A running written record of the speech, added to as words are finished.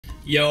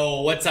Yo,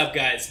 what's up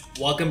guys?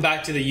 Welcome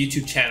back to the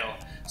YouTube channel.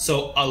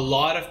 So a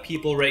lot of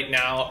people right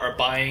now are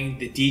buying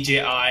the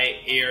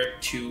DJI Air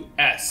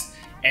 2S,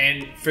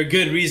 and for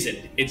good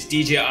reason. It's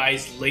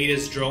DJI's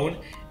latest drone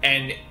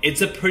and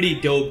it's a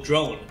pretty dope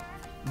drone.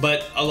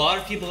 But a lot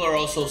of people are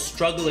also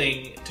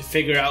struggling to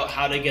figure out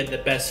how to get the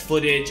best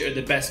footage or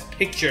the best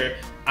picture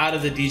out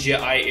of the DJI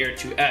Air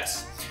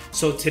 2S.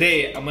 So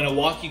today I'm gonna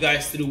walk you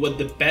guys through what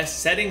the best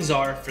settings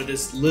are for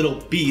this little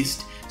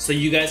beast so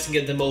you guys can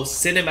get the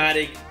most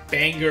cinematic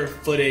banger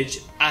footage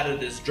out of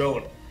this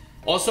drone.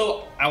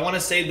 Also, I want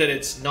to say that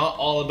it's not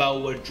all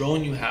about what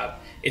drone you have,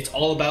 it's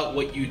all about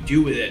what you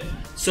do with it.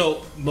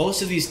 So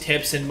most of these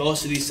tips and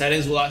most of these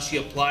settings will actually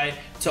apply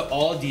to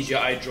all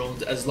DJI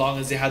drones as long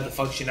as they have the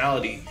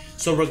functionality.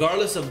 So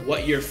regardless of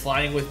what you're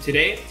flying with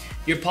today,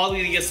 you're probably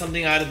gonna get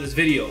something out of this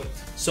video.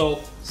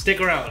 So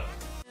stick around.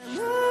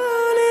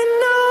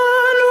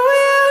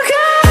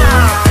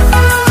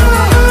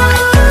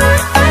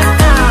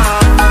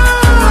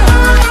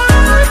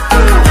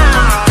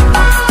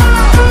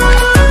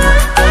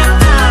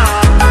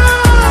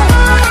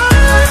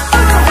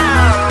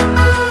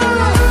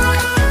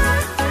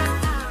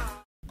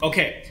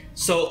 Okay,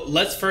 so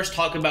let's first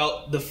talk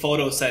about the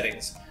photo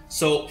settings.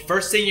 So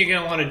first thing you're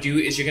gonna wanna do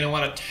is you're gonna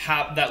wanna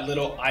tap that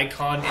little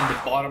icon in the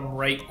bottom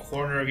right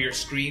corner of your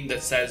screen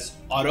that says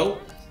auto.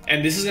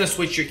 And this is gonna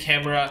switch your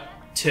camera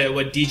to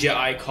what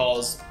DJI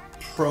calls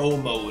pro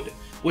mode,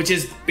 which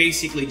is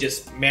basically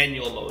just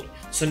manual mode.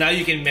 So now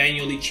you can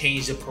manually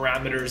change the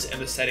parameters and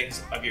the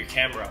settings of your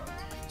camera.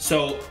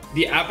 So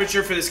the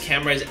aperture for this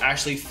camera is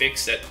actually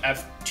fixed at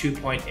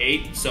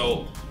f2.8,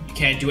 so you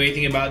can't do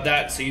anything about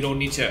that, so you don't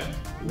need to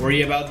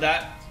worry about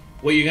that.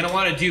 What you're gonna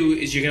wanna do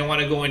is you're gonna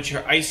wanna go into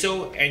your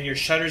ISO and your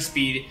shutter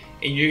speed,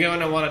 and you're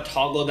gonna wanna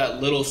toggle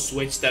that little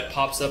switch that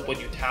pops up when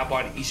you tap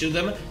on each of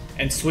them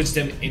and switch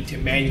them into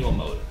manual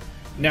mode.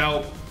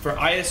 Now, for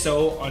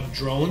ISO on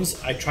drones,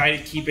 I try to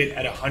keep it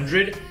at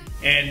 100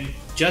 and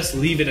just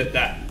leave it at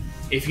that.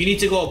 If you need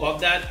to go above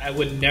that, I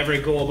would never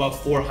go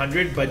above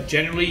 400, but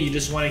generally you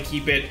just wanna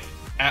keep it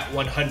at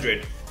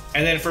 100.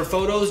 And then for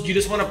photos, you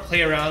just want to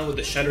play around with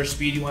the shutter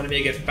speed. You want to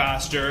make it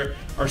faster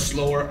or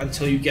slower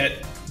until you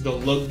get the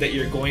look that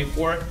you're going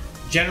for.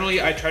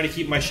 Generally, I try to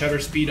keep my shutter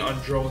speed on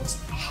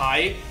drones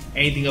high,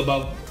 anything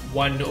above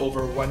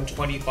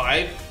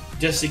 1/125,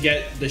 just to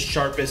get the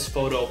sharpest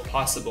photo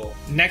possible.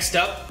 Next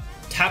up,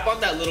 tap on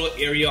that little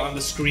area on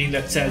the screen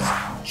that says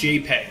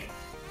JPEG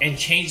and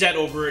change that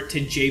over to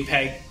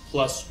JPEG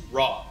plus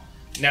RAW.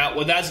 Now,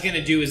 what that's going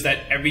to do is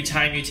that every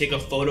time you take a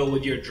photo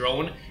with your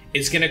drone,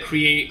 it's gonna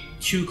create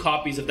two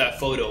copies of that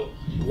photo,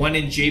 one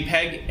in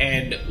JPEG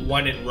and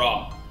one in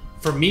RAW.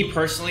 For me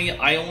personally,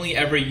 I only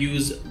ever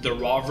use the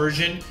RAW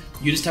version.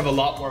 You just have a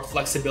lot more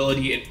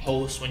flexibility in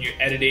post when you're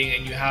editing,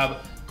 and you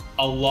have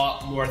a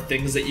lot more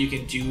things that you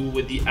can do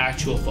with the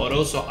actual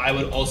photo. So I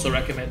would also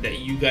recommend that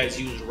you guys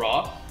use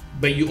RAW,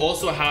 but you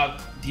also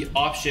have the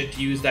option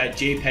to use that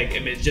JPEG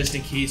image just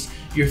in case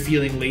you're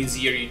feeling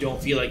lazy or you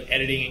don't feel like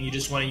editing and you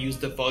just want to use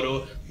the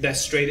photo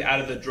that's straight out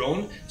of the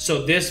drone.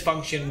 So this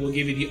function will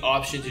give you the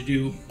option to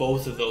do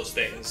both of those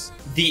things.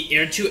 The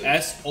Air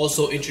 2S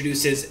also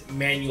introduces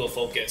manual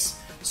focus.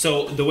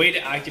 So the way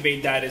to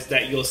activate that is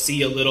that you'll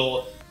see a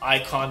little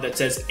icon that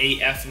says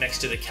AF next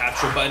to the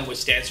capture button, which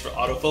stands for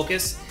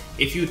autofocus.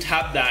 If you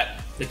tap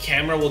that, the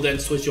camera will then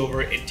switch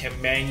over into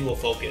manual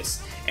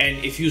focus.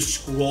 And if you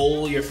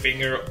scroll your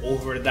finger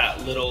over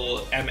that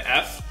little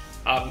MF,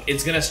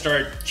 it's gonna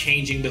start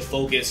changing the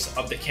focus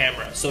of the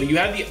camera. So you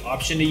have the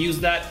option to use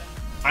that.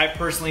 I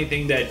personally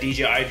think that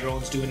DJI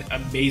drones do an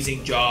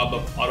amazing job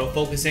of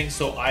autofocusing,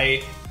 so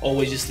I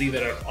always just leave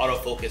it on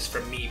autofocus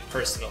for me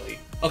personally.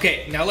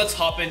 Okay, now let's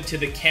hop into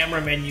the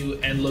camera menu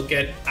and look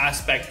at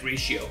aspect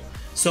ratio.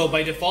 So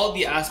by default,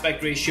 the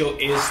aspect ratio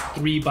is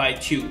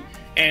 3:2.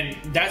 And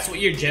that's what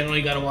you're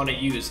generally gonna wanna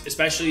use,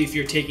 especially if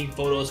you're taking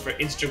photos for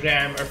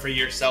Instagram or for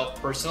yourself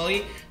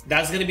personally.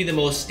 That's gonna be the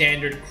most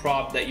standard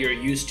crop that you're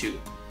used to.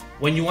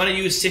 When you wanna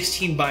use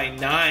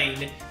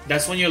 16:9,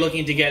 that's when you're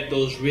looking to get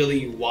those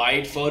really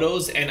wide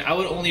photos, and I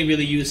would only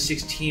really use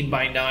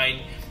 16:9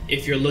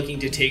 if you're looking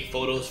to take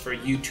photos for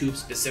YouTube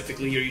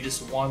specifically, or you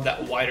just want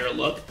that wider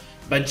look.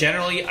 But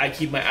generally, I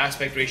keep my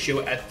aspect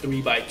ratio at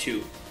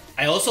 3:2.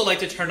 I also like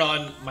to turn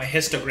on my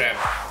histogram.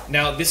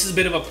 Now, this is a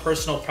bit of a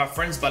personal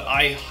preference, but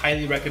I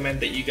highly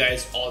recommend that you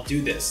guys all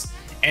do this.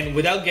 And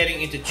without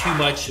getting into too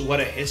much what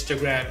a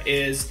histogram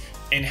is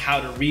and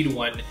how to read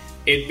one,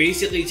 it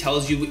basically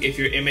tells you if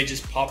your image is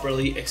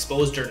properly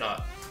exposed or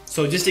not.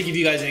 So just to give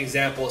you guys an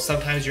example,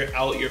 sometimes you're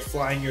out, you're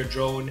flying your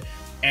drone,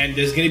 and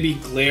there's gonna be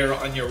glare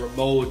on your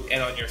remote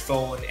and on your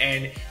phone,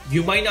 and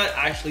you might not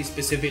actually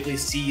specifically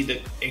see the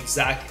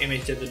exact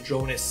image that the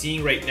drone is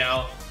seeing right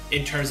now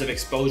in terms of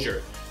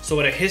exposure. So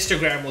what a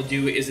histogram will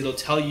do is it'll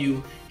tell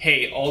you,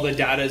 hey, all the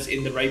data is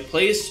in the right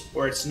place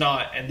or it's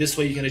not. And this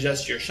way you can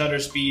adjust your shutter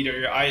speed or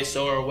your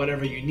ISO or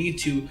whatever you need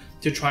to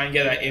try and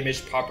get that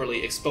image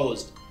properly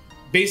exposed.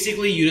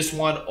 Basically, you just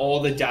want all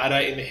the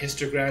data in the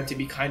histogram to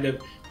be kind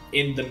of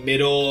in the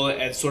middle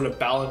and sort of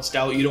balanced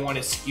out. You don't want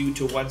to skew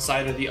to one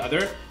side or the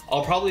other.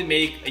 I'll probably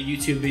make a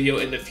YouTube video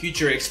in the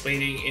future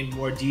explaining in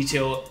more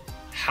detail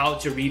how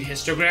to read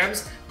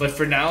histograms, but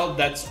for now,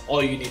 that's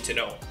all you need to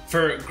know.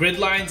 For grid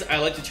lines, I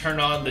like to turn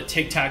on the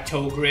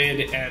tic-tac-toe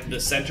grid and the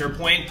center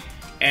point,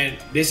 and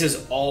this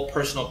is all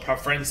personal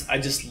preference. I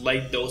just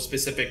like those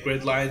specific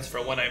grid lines for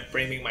when I'm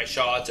framing my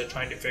shots or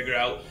trying to figure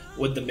out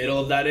what the middle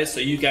of that is, so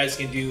you guys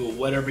can do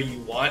whatever you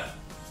want.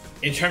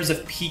 In terms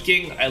of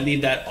peaking, I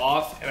leave that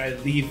off and I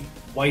leave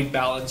white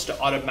balance to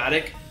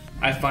automatic.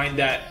 I find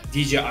that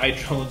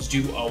DJI drones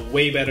do a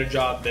way better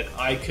job than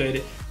I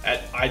could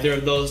at either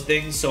of those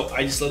things, so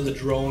I just let the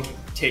drone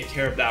take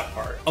care of that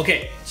part.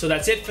 Okay, so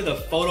that's it for the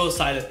photo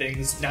side of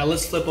things. Now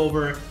let's flip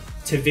over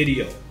to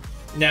video.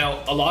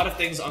 Now, a lot of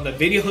things on the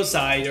video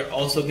side are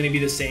also going to be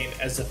the same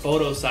as the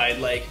photo side,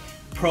 like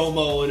pro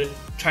mode,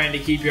 trying to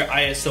keep your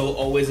ISO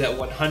always at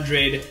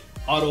 100,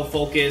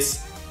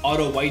 autofocus,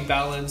 auto white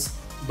balance.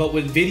 But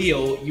with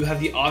video, you have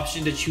the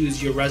option to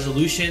choose your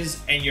resolutions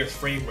and your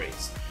frame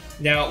rates.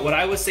 Now, what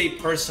I would say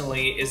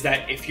personally is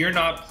that if you're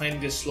not planning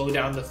to slow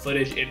down the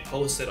footage in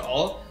post at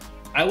all,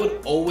 I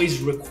would always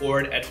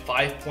record at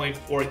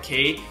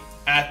 5.4K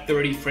at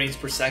 30 frames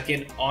per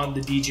second on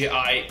the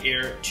DJI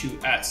Air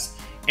 2S.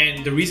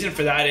 And the reason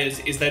for that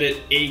is that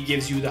it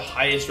gives you the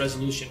highest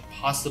resolution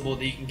possible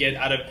that you can get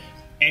out of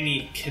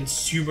any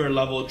consumer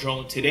level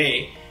drone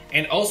today.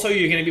 And also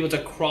you're gonna be able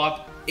to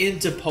crop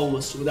into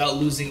post without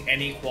losing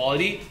any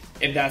quality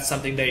if that's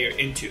something that you're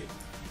into.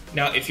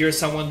 Now, if you're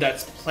someone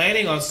that's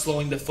planning on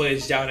slowing the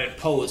footage down in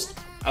post,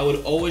 I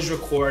would always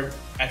record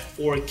at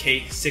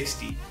 4K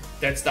 60.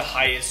 That's the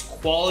highest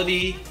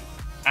quality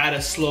at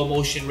a slow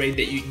motion rate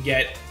that you can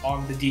get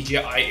on the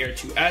DJI Air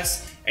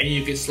 2S, and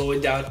you can slow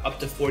it down up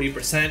to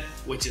 40%,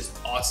 which is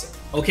awesome.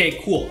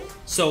 Okay, cool.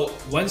 So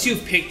once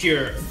you've picked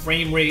your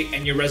frame rate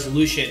and your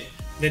resolution,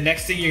 the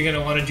next thing you're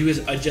gonna wanna do is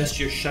adjust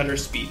your shutter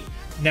speed.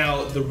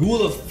 Now, the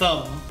rule of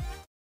thumb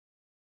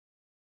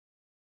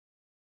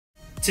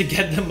to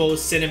get the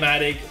most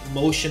cinematic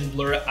motion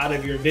blur out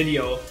of your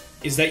video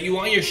is that you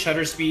want your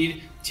shutter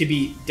speed to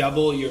be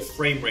double your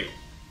frame rate.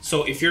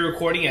 So if you're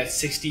recording at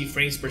 60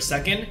 frames per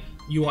second,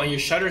 you want your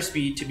shutter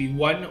speed to be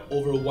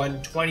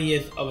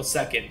 1/120th of a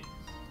second.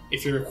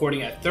 If you're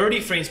recording at 30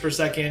 frames per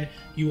second,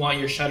 you want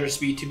your shutter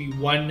speed to be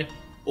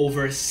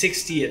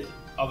 1/60th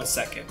of a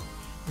second.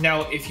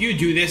 Now, if you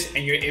do this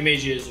and your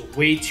image is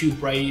way too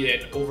bright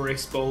and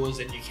overexposed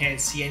and you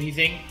can't see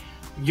anything,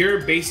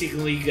 you're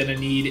basically gonna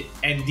need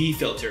ND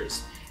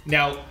filters.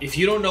 Now, if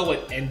you don't know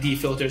what ND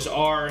filters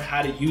are,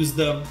 how to use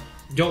them,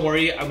 don't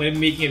worry, I'm gonna be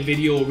making a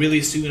video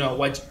really soon on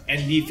what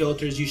ND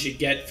filters you should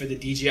get for the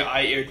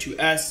DJI Air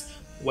 2S,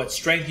 what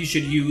strength you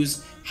should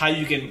use, how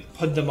you can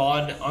put them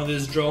on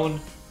this drone,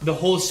 the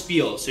whole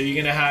spiel. So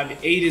you're gonna have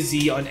A to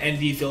Z on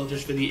ND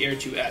filters for the Air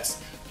 2S.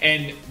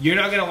 And you're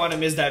not gonna wanna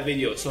miss that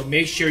video, so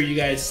make sure you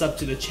guys sub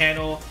to the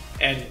channel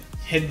and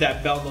hit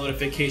that bell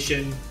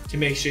notification to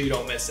make sure you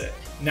don't miss it.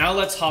 Now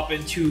let's hop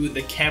into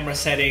the camera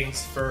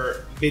settings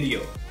for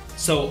video.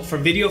 So for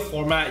video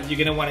format, you're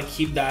gonna wanna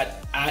keep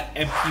that at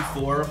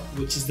MP4,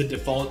 which is the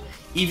default,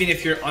 even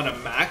if you're on a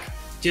Mac,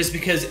 just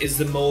because it's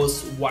the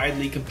most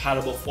widely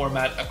compatible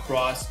format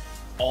across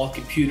all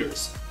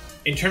computers.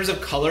 In terms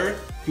of color,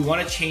 you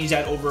wanna change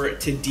that over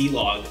to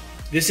D-Log.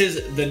 This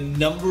is the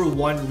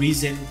 #1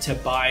 reason to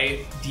buy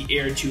the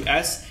Air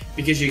 2S,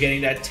 because you're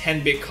getting that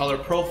 10-bit color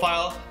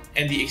profile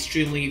and the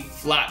extremely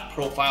flat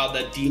profile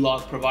that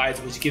D-Log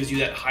provides, which gives you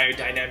that higher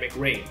dynamic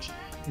range.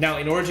 Now,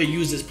 in order to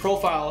use this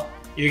profile,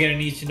 you're gonna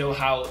need to know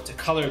how to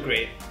color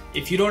grade.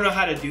 If you don't know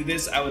how to do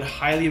this, I would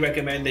highly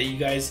recommend that you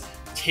guys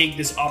take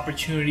this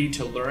opportunity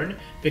to learn,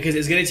 because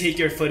it's gonna take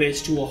your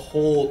footage to a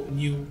whole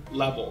new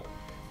level.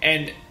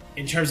 And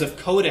in terms of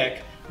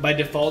codec, by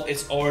default,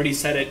 it's already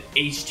set at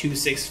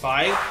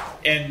H.265,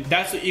 and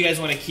that's what you guys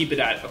wanna keep it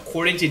at.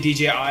 According to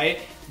DJI,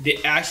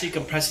 it actually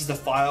compresses the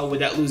file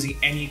without losing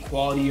any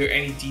quality or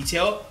any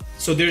detail.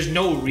 So there's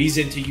no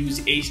reason to use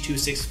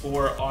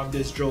H.264 on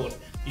this drone.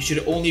 You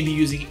should only be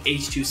using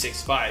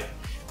H.265.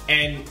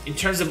 And in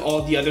terms of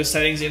all the other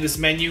settings in this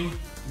menu,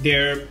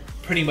 they're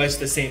pretty much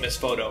the same as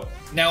photo.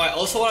 Now, I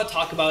also wanna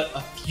talk about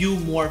a few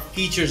more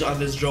features on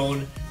this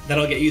drone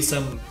that'll get you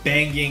some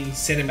banging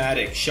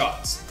cinematic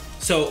shots.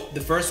 So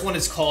the first one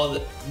is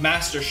called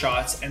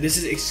Mastershots, and this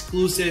is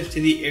exclusive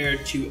to the Air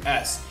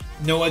 2S.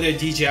 No other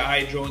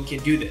DJI drone can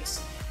do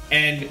this.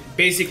 And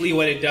basically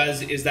what it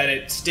does is that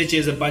it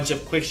stitches a bunch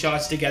of quick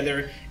shots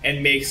together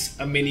and makes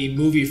a mini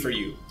movie for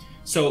you.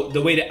 So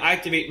the way to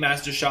activate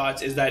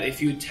Mastershots is that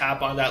if you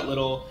tap on that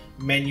little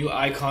menu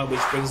icon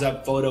which brings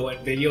up photo and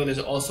video, there's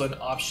also an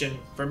option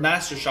for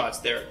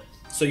Mastershots there.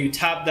 So you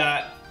tap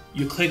that,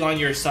 you click on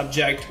your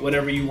subject,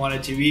 whatever you want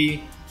it to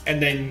be,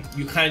 and then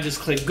you kind of just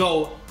click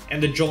go,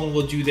 and the drone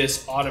will do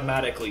this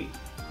automatically.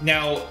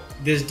 Now,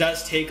 this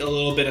does take a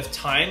little bit of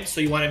time,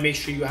 so you want to make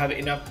sure you have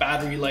enough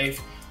battery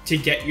life to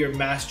get your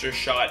master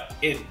shot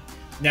in.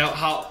 Now,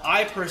 how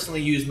I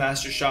personally use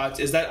master shots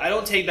is that I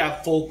don't take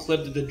that full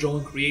clip that the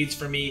drone creates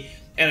for me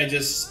and I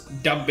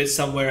just dump it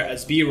somewhere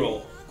as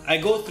B-roll. I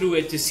go through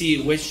it to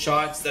see which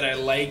shots that I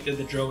like that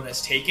the drone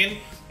has taken,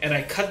 and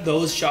I cut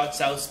those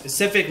shots out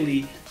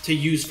specifically to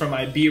use for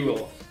my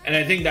B-roll. And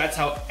I think that's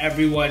how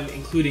everyone,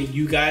 including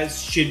you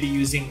guys, should be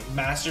using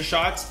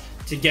Mastershots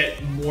to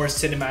get more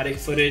cinematic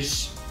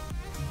footage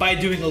by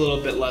doing a little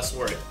bit less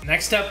work.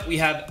 Next up, we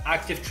have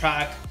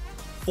Activetrack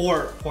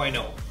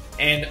 4.0.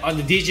 And on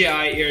the DJI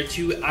Air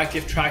 2,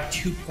 Activetrack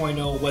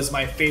 2.0 was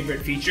my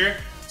favorite feature.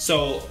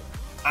 So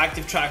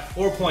Activetrack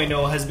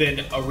 4.0 has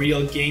been a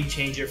real game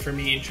changer for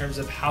me in terms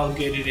of how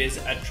good it is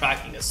at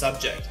tracking a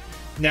subject.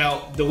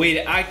 Now, the way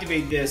to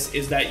activate this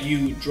is that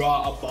you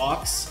draw a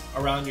box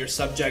around your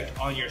subject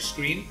on your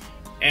screen,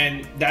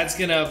 and that's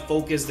gonna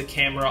focus the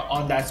camera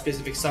on that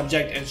specific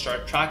subject and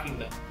start tracking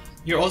them.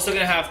 You're also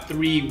gonna have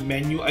 3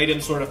 menu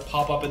items sort of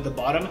pop up at the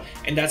bottom,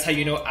 and that's how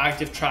you know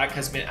Activetrack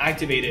has been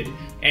activated.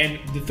 And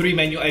the 3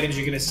 menu items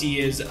you're gonna see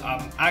is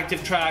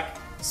Activetrack,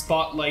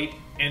 Spotlight,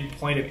 and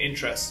Point of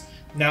Interest.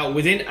 Now,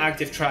 within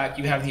Activetrack,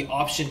 you have the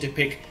option to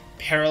pick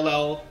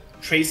parallel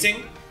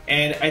tracing,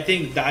 and I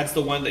think that's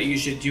the one that you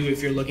should do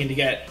if you're looking to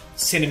get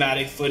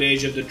cinematic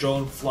footage of the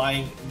drone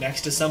flying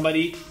next to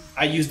somebody.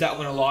 I use that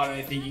one a lot, and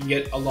I think you can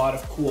get a lot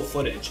of cool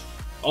footage.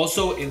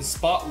 Also, in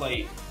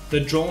Spotlight, the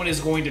drone is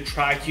going to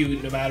track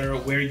you no matter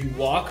where you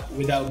walk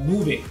without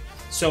moving.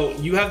 So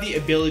you have the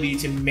ability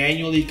to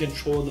manually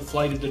control the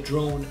flight of the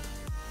drone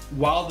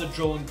while the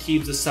drone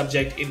keeps the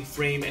subject in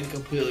frame and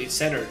completely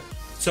centered.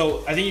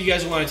 So I think you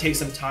guys want to take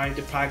some time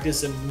to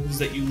practice some moves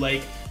that you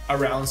like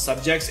around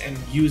subjects and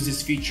use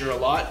this feature a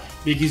lot,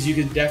 because you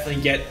can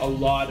definitely get a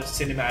lot of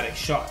cinematic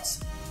shots.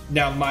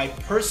 Now, my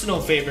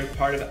personal favorite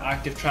part of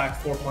Activetrack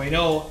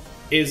 4.0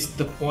 is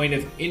the Point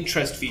of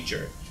Interest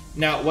feature.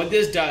 Now, what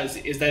this does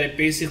is that it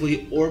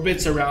basically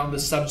orbits around the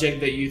subject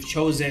that you've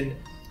chosen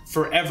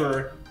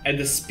forever at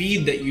the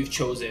speed that you've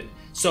chosen.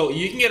 So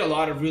you can get a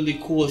lot of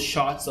really cool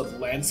shots of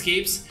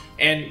landscapes,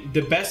 and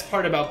the best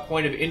part about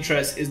Point of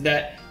Interest is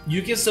that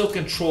you can still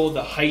control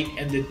the height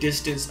and the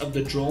distance of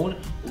the drone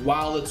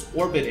while it's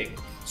orbiting.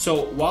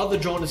 So while the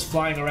drone is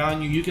flying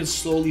around you, you can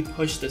slowly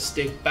push the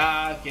stick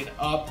back and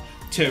up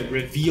to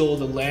reveal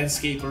the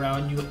landscape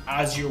around you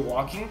as you're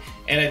walking,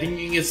 and I think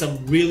you can get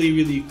some really,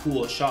 really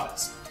cool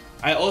shots.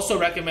 I also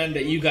recommend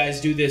that you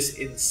guys do this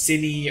in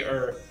cine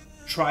or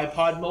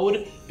tripod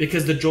mode,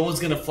 because the drone's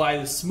gonna fly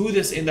the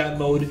smoothest in that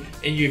mode,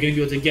 and you're gonna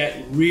be able to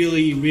get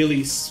really,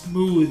 really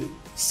smooth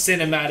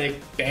cinematic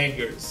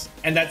bangers.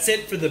 And that's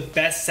it for the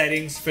best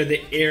settings for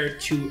the Air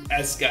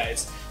 2S,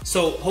 guys.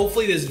 So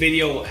hopefully this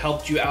video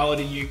helped you out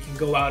and you can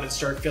go out and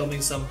start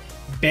filming some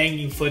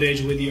banging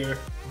footage with your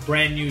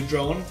brand new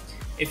drone.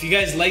 If you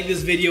guys like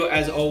this video,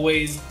 as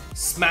always,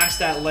 smash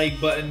that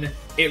like button.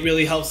 It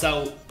really helps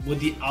out with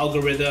the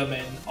algorithm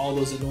and all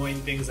those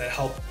annoying things that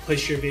help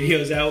push your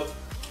videos out.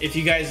 If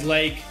you guys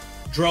like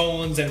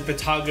drones and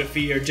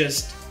photography or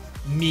just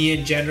me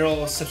in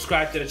general,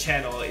 subscribe to the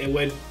channel. It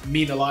would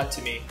mean a lot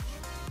to me.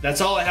 That's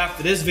all I have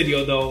for this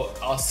video though.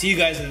 I'll see you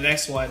guys in the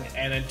next one,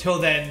 and until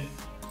then,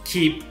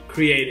 keep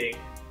creating.